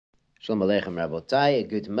Shalom Aleichem Rabotai,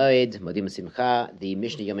 Good Moed, Modim Simcha. The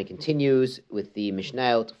Mishnah Yomi continues with the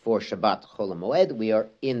Mishnayot for Shabbat Chol HaMoed. We are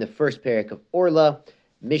in the first parak of Orla,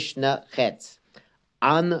 Mishnah Chetz.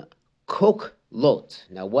 An Koklot.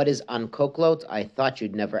 Now, what is An Koklot? I thought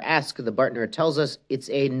you'd never ask. The Bartner tells us it's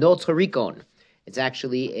a notarikon. It's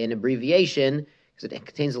actually an abbreviation because it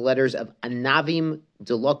contains the letters of Anavim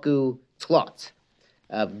Deloku Tlot.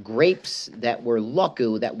 Of grapes that were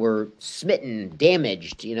loku, that were smitten,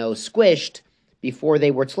 damaged, squished before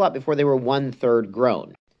they were tlot, before they were 1/3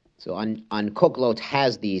 grown. So on koklot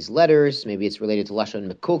has these letters. Maybe it's related to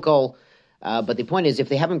lashon mekulkol. But the point is, if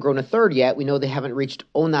they haven't grown a third yet, we know they haven't reached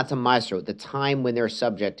onat ha'maasro, the time when they're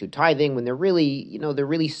subject to tithing, when they're really, they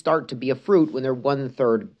really start to be a fruit when they're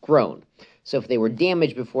 1/3 grown. So if they were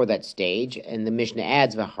damaged before that stage, and the Mishnah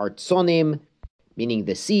adds v'hartsonim, meaning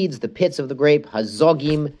the seeds, the pits of the grape,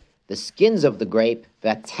 hazogim, the skins of the grape,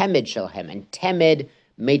 v'temed shalhem, and temed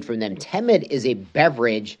made from them. Temed is a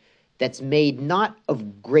beverage that's made not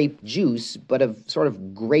of grape juice, but of sort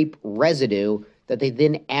of grape residue that they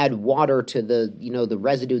then add water to the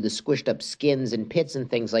residue, the squished up skins and pits and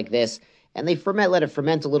things like this, and they let it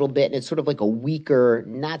ferment a little bit, and it's sort of like a weaker,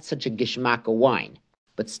 not such a gishmaka wine,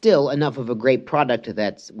 but still enough of a grape product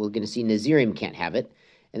that we're going to see Nazirim can't have it.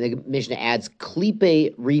 And the Mishnah adds,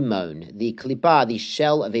 klipe rimon, the klipa, the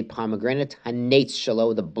shell of a pomegranate, hanetz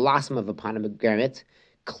shalo, the blossom of a pomegranate,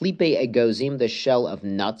 klipe egozim, the shell of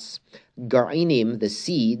nuts, garinim, the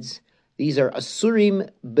seeds. These are asurim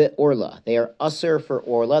be'orla. They are asur for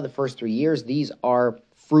orla, the first 3 years. These are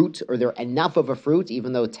fruit, or they're enough of a fruit,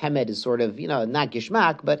 even though temed is sort of, not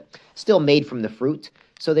gishmak, but still made from the fruit.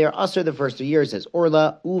 So they are asur the first 3 years as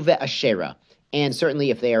orla, uve ashera. And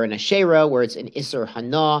certainly if they are in a shera, where it's an isser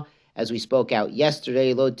hana, as we spoke out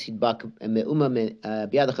yesterday, lo tidbak me'uma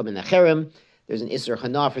biyadachem in acherem, there's an isser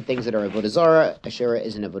hana for things that are avodah zarah. A shera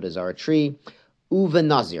is an avodah zarah tree. Uva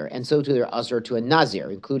nazir, and so too they're asr to a nazir,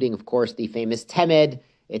 including, of course, the famous temed.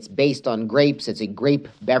 It's based on grapes. It's a grape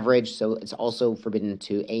beverage, so it's also forbidden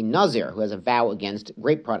to a nazir who has a vow against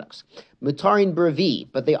grape products. Mutarin brevi,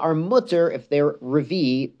 but they are mutter if they're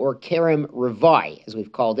revi or kerem revai, as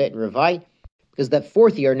we've called it in revai. Because that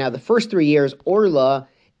 4th year, now the first 3 years, orla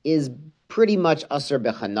is pretty much asr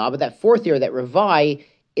bechana, but that 4th year, that revai,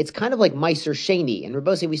 it's kind of like meiser sheni. And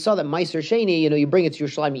Rabbosai, we saw that meiser sheni, you bring it to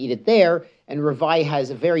Yerushalayim, you eat it there, and revai has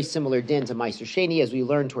a very similar din to meiser sheni, as we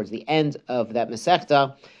learned towards the end of that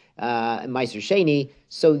Masechta, meiser sheni.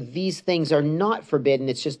 So these things are not forbidden.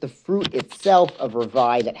 It's just the fruit itself of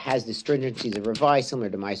revai that has the stringencies of revai, similar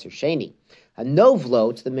to meiser sheni. A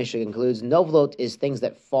novlot, the Mishnah concludes, novlot is things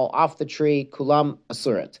that fall off the tree, kulam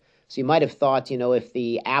asurat. So you might have thought, if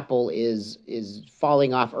the apple is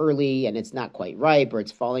falling off early and it's not quite ripe, or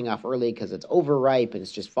it's falling off early because it's overripe and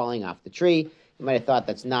it's just falling off the tree, you might have thought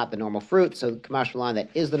that's not the normal fruit. So Kamash Malan, that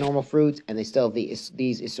is the normal fruit, and they still have these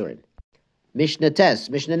isurim. Mishnah Tes,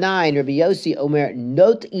 Mishnah 9, Rabbi Yossi Omer,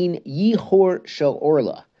 not in yihor shel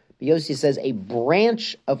orla. Rabbi Yossi says a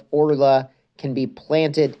branch of orla can be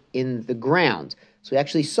planted in the ground. So we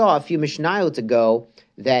actually saw a few Mishnayot ago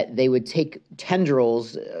that they would take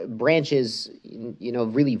tendrils, branches,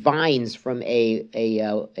 really vines from a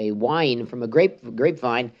wine, from a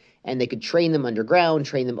grapevine, and they could train them underground,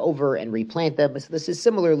 train them over, and replant them. So this is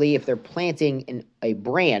similarly, if they're planting a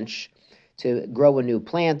branch to grow a new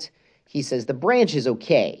plant, he says the branch is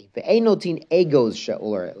okay. But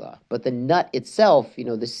the nut itself,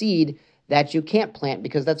 the seed, that you can't plant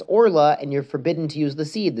because that's orla, and you're forbidden to use the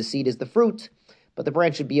seed. The seed is the fruit, but the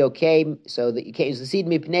branch should be okay, so that you can't use the seed.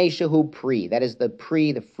 Mipnei shehu pri, that is the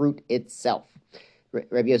fruit itself.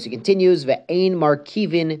 Rabbi Yossi continues, ve'ein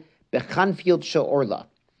markivin bechanfield she'orla,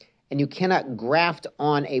 and you cannot graft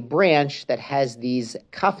on a branch that has these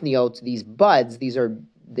kafniot, these buds. These are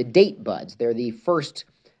the date buds. They're the first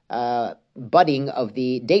budding of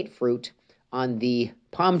the date fruit on the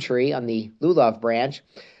palm tree, on the lulav branch.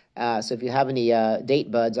 So if you have any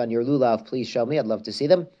date buds on your lulav, please show me. I'd love to see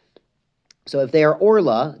them. So if they are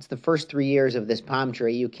orla, it's the first 3 years of this palm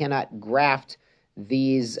tree, you cannot graft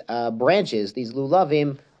these branches, these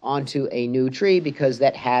lulavim, onto a new tree because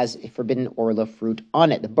that has a forbidden orla fruit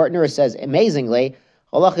on it. The Bartner says, amazingly,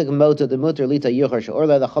 the halachas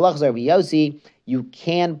are Yossi, you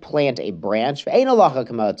can plant a branch, but the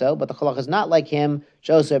halach is not like him,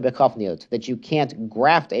 that you can't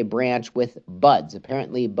graft a branch with buds.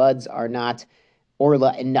 Apparently, buds are not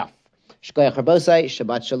orla enough. Shkoyach Rabbosai,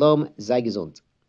 Shabbat Shalom, Sei gesund.